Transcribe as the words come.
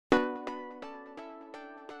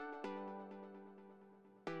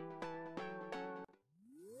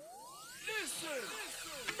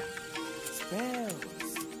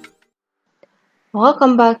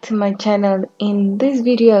Welcome back to my channel. In this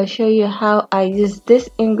video, I'll show you how I use this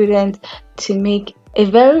ingredient to make a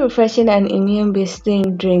very refreshing and immune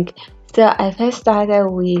boosting drink. So I first started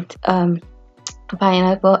with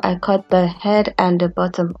pineapple. I cut the head and the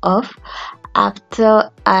bottom off.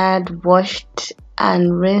 After I had washed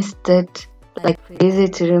and rinsed it like crazy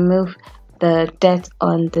to remove the dirt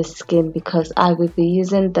on the skin, because I will be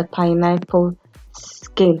using the pineapple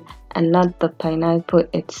skin and not the pineapple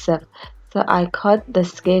itself. So I cut the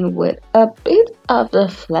skin with a bit of the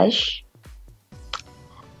flesh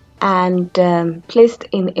and placed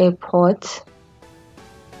in a pot.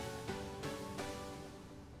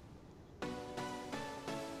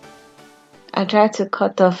 I tried to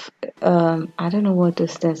cut off, I don't know what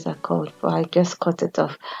those things are called, but I just cut it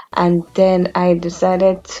off. And then I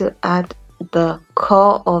decided to add the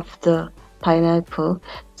core of the pineapple.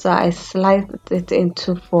 So I sliced it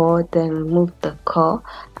into four, then removed the core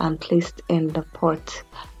and placed in the pot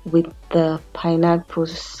with the pineapple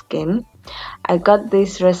skin. I got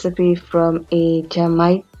this recipe from a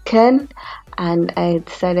Jamaican and I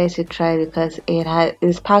decided to try it because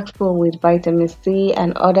is packed full with vitamin C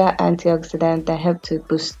and other antioxidants that help to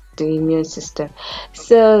boost the immune system.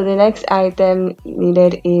 So the next item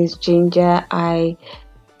needed is ginger. I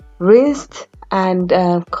rinsed and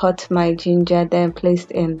cut my ginger, then placed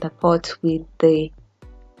in the pot with the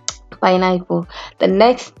pineapple. The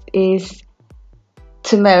next is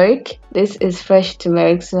turmeric. This is fresh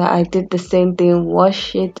turmeric, so I did the same thing,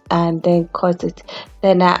 wash it and then cut it.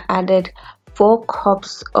 Then I added 4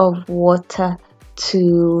 cups of water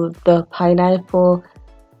to the pineapple,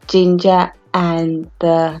 ginger and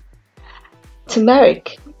the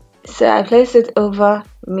turmeric. So I placed it over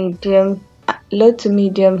low to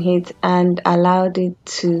medium heat and allowed it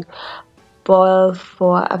to boil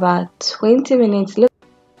for about 20 minutes. Look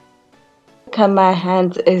at my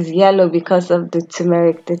hands is yellow because of the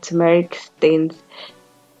turmeric stains.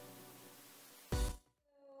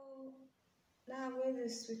 Now I'm going to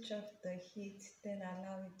switch off the heat, then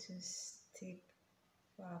allow it to steep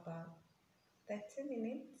for about 30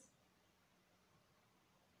 minutes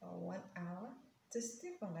or 1 hour. To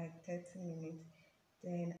steep for like 30 minutes,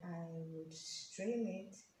 then I would strain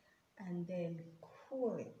it and then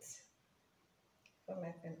cool it for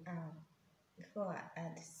like an hour before I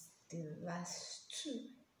add the last 2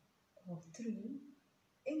 or 3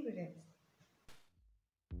 ingredients.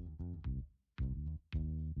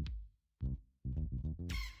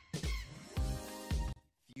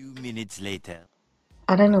 Few minutes later.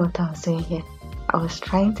 I don't know what I was doing here. I was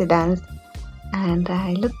trying to dance and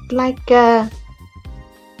I looked like I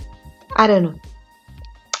don't know.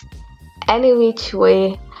 Any which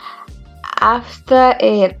way, after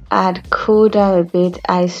it had cooled down a bit,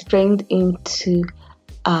 I strained into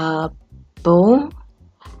a bowl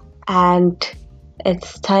and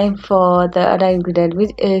it's time for the other ingredient,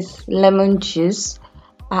 which is lemon juice.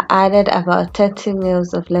 I added about 30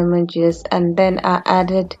 ml of lemon juice and then I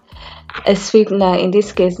added a sweetener. In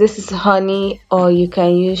this case, this is honey or you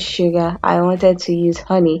can use sugar. I wanted to use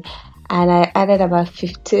honey and I added about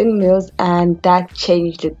 15 ml and that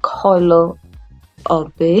changed the color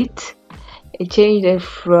of it. It changed it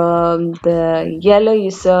from the yellow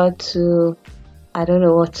you saw to, I don't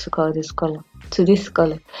know what to call this color, to this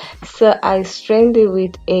color. So I strained it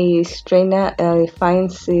with a strainer, a fine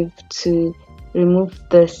sieve, to remove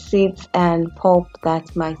the seeds and pulp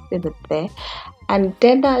that might be there, and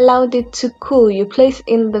then allowed it to cool. You place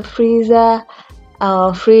in the freezer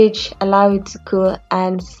or fridge, allow it to cool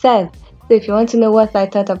and serve. So if you want to know what I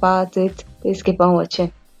thought about it, please keep on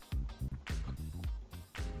watching.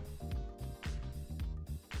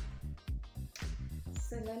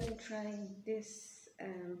 So let me try this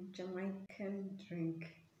Jamaican drink.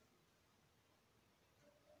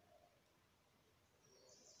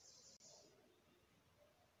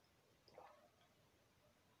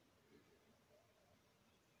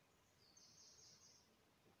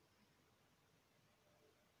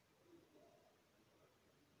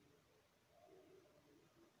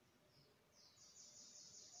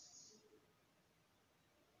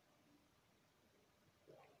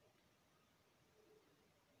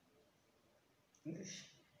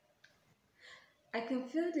 I can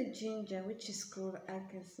feel the ginger, which is cool. I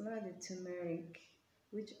can smell the turmeric,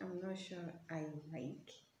 which I'm not sure I like.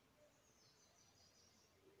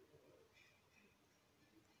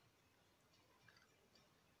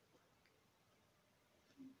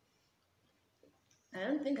 I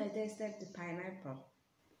don't think I tasted the pineapple,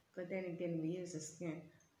 but then again, we use the skin.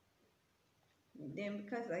 Then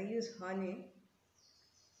because I use honey,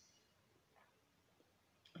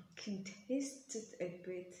 I can taste it a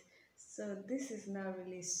bit. So this is now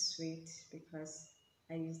really sweet because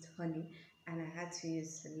I used honey, and I had to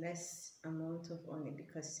use less amount of honey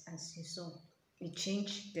because, as you saw, it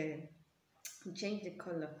changed the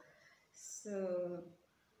color. So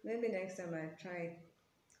maybe next time I try it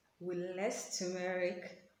with less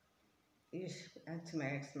turmeric. And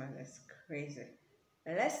turmeric smell is crazy.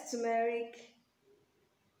 Less turmeric,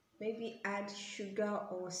 maybe add sugar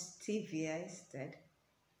or stevia instead.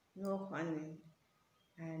 No honey.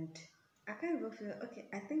 And I can't even feel, okay,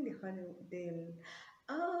 I think the honey, the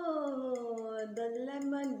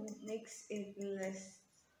lemon makes it less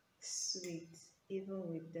sweet, even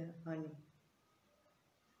with the honey.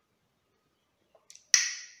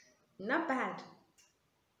 Not bad,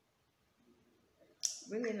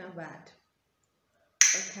 really not bad.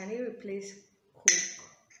 But can it replace Coke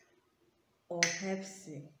or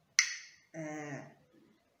Pepsi? Uh,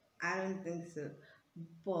 I don't think so.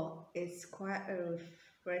 But it's quite a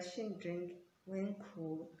refreshing drink when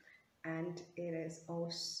cool, and it is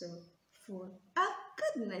also full of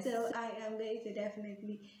goodness. So I am going to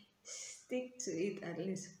definitely stick to it at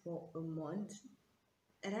least for a month.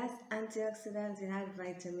 It has antioxidants, it has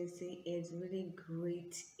vitamin C, it's really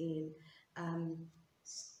great in um,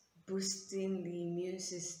 boosting the immune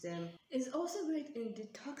system. It's also great in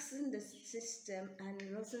detoxing the system, and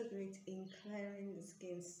it's also great in clearing the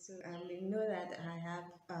skin. So we know that I have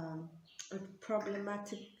a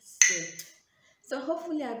problematic skin. So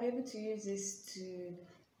hopefully I'll be able to use this to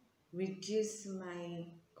reduce my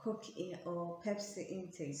Coke or Pepsi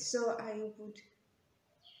intake. So I would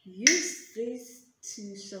use this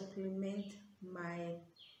to supplement my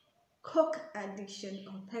Coke addiction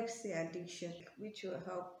or Pepsi addiction, which will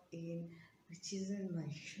help in reducing my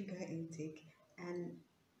sugar intake. And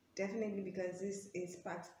definitely, because this is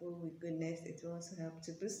packed full with goodness, it will also help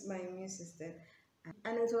to boost my immune system,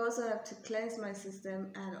 and it will also help to cleanse my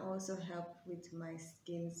system and also help with my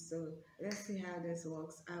skin. So let's see how this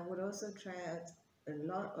works. I would also try out a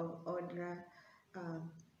lot of other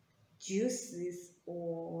um, juices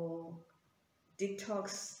or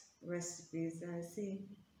detox recipes and see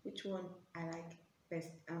which one I like best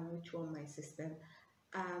and which one my system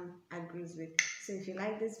agrees with. So if you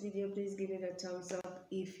like this video, please give it a thumbs up.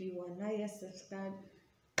 If you are not yet subscribed,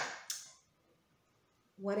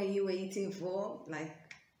 what are you waiting for? Like,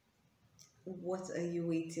 what are you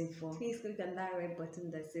waiting for? Please click on that red button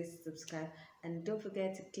that says subscribe, and don't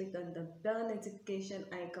forget to click on the bell notification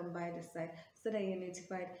icon by the side so that you're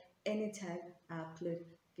notified anytime I upload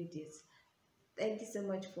videos. Thank you so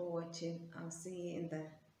much for watching. I'll see you in the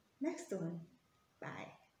next one.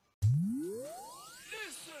 Bye.